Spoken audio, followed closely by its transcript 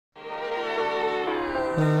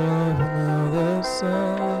another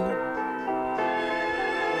side.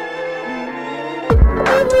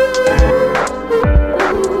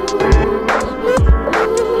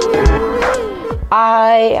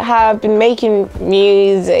 I have been making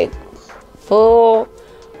music for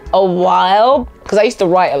a while because I used to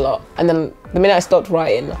write a lot, and then the minute I stopped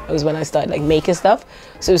writing was when I started like making stuff.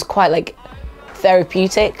 So it was quite like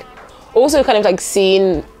therapeutic. Also kind of like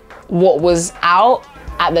seeing what was out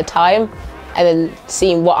at the time and then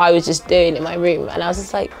seeing what I was just doing in my room, and I was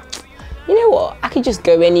just like, you know what, I could just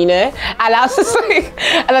go in, you know? And I was just like,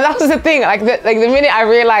 and that was the thing, like the minute I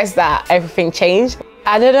realized that, everything changed.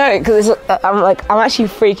 I don't know, because I'm actually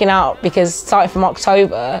freaking out because starting from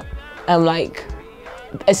October, I'm like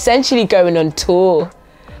essentially going on tour.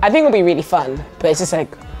 I think it'll be really fun, but it's just like,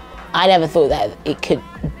 I never thought that it could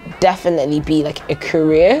definitely be like a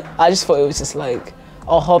career. I just thought it was just like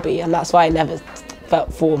a hobby, and that's why I never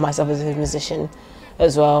felt for myself as a musician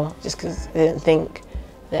as well, just because I didn't think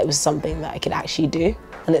that it was something that I could actually do,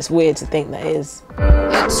 and it's weird to think that it is.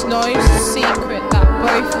 It's no secret that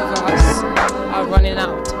both of us are running out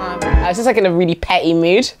of time. I was just like in a really petty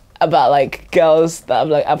mood about like girls that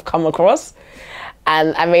I've come across,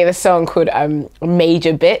 and I made a song called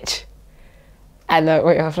Major Bitch. And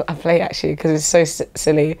wait, I'll play it actually because it's so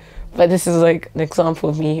silly, but this is like an example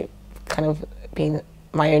of me kind of being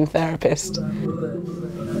my own therapist.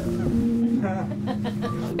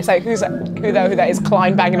 It's like, who that is?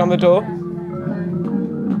 Klein banging on the door.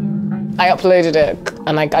 I uploaded it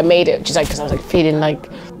and like I made it just like because I was like feeling like,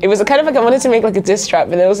 it was kind of like I wanted to make like a diss track,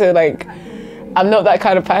 but then also like I'm not that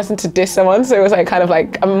kind of person to diss someone, so it was like kind of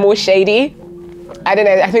like I'm more shady. I don't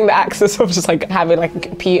know, I think the access of just like having like a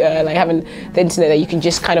computer, like having the internet that you can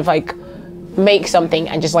just kind of like make something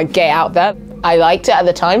and just like get out there. I liked it at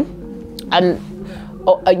the time, and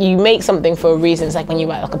you make something for a reason. It's like when you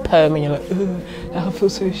write like a poem and you're like, I feel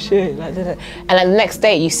so shit, like, and then the next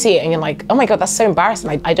day you see it and you're like, oh my God, that's so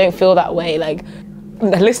embarrassing. I don't feel that way. Like,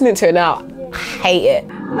 listening to it now, I hate it.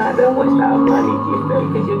 Nah, don't watch that money,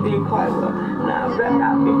 because you're doing quite well. Nah, rep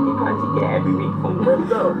that 50 pounds you get every week from the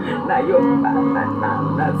go. Nah, you're fat,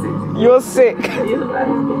 nah, that's it. You're sick. You're fat,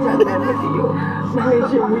 bitch, and then look at you.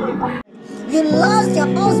 Manage your weed. You lost your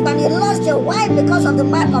husband, you lost your wife because of the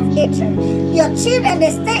mark of hatred. Your children,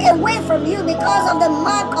 they stay away from you because of the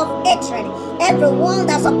mark of hatred. Everyone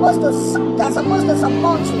that's supposed to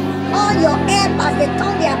support you, all your helpers, they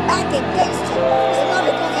turn their back against you. It's not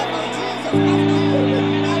because of Jesus Christ that you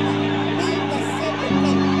will never be the same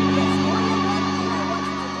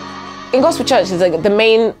again. In gospel churches, like the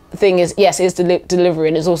main thing is, yes, it's delivery,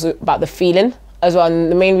 and it's also about the feeling as well.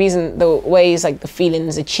 And the main reason, the ways like the feeling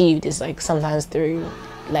is achieved is like sometimes through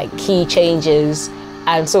like key changes.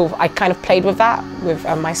 And so I kind of played with that with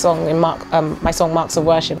my song in my song Marks of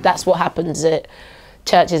Worship. That's what happens at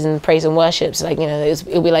churches and praise and worship. So like, you know,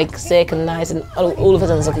 it'll be like sick and nice, and all of a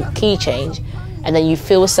sudden there's like a key change, and then you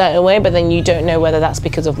feel a certain way, but then you don't know whether that's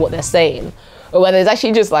because of what they're saying or whether it's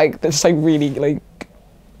actually just like they're just like really like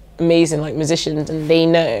amazing like musicians and they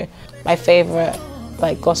know. My favorite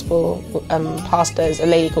like gospel pastor is a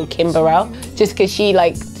lady called Kim Burrell, just because she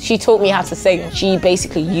taught me how to sing. She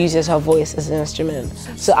basically uses her voice as an instrument.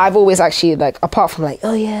 So I've always actually, like, apart from like,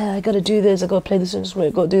 oh yeah, I gotta do this, I gotta play this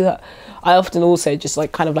instrument, I gotta do that, I often also just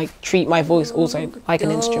like kind of like treat my voice also like an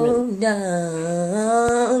instrument.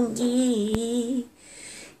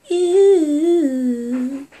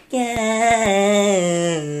 You can.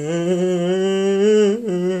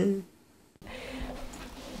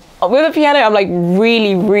 With the piano, I'm like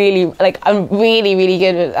really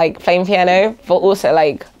good at like playing piano, but also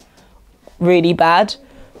like really bad.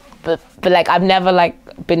 But like I've never like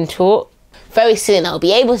been taught. Very soon I'll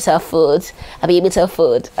be able to afford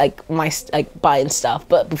like my like buying stuff,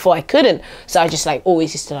 but before I couldn't. So I just like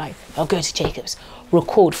always used to like, I'll go to Jacob's,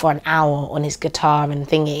 record for an hour on his guitar and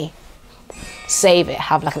thingy, save it,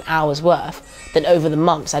 have like an hour's worth. Then over the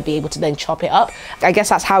months I'd be able to then chop it up. I guess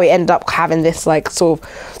that's how we end up having this like sort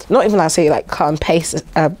of, not even like say like cut and paste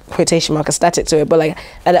quotation mark aesthetic to it, but like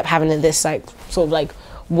end up having this like sort of like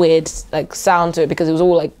weird like sound to it, because it was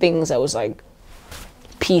all like things that was like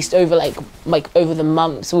pieced over like over the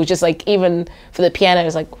months. It was just like, even for the piano, it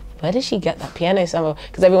was like, where did she get that piano sound?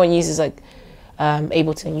 Because everyone uses like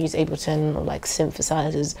Ableton or like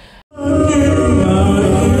synthesizers.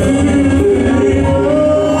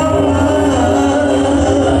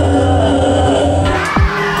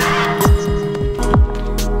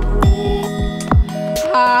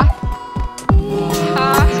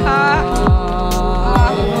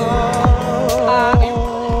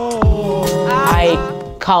 I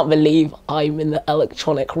can't believe I'm in the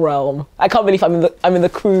electronic realm. I can't believe I'm in the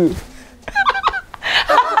crew.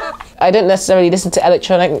 I don't necessarily listen to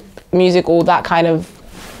electronic music or that kind of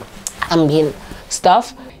ambient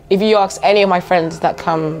stuff. If you ask any of my friends that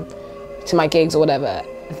come to my gigs or whatever,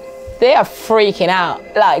 they are freaking out,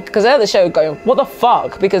 like, because they're at the show going, what the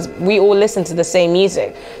fuck? Because we all listen to the same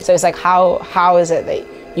music. So it's like, how is it that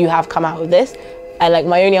you have come out with this? And like,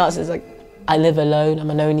 my only answer is like, I live alone, I'm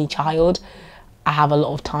an only child. I have a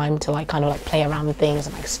lot of time to like kind of like play around with things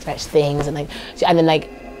and like stretch things and then like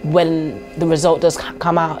when the result does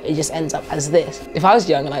come out, it just ends up as this. If I was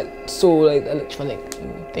young and I saw like the electronic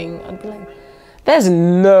thing, I'd be like, there's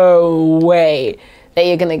no way that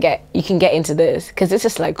you can get into this, because it's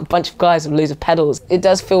just like a bunch of guys with loads of pedals. It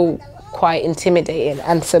does feel quite intimidating.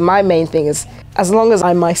 And so my main thing is, as long as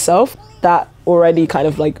I'm myself, that already kind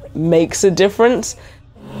of like makes a difference.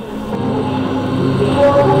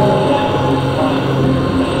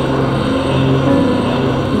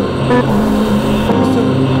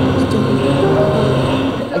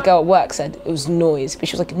 A girl at work said it was noise, but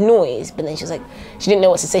she was like, noise, but then she was like, she didn't know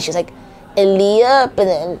what to say. She was like, Aaliyah, but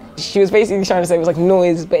then she was basically trying to say it was like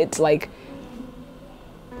noise, but it's like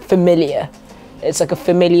familiar. It's like a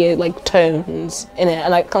familiar like tones in it,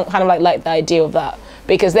 and I kind of like the idea of that,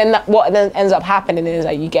 because then what then ends up happening is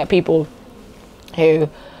like you get people who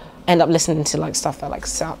end up listening to like stuff that like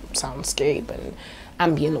soundscape and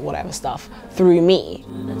ambient or whatever stuff through me.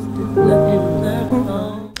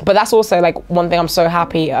 But that's also like one thing I'm so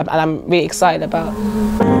happy and I'm really excited about.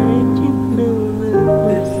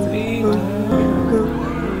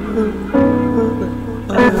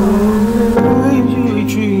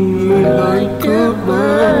 Dream.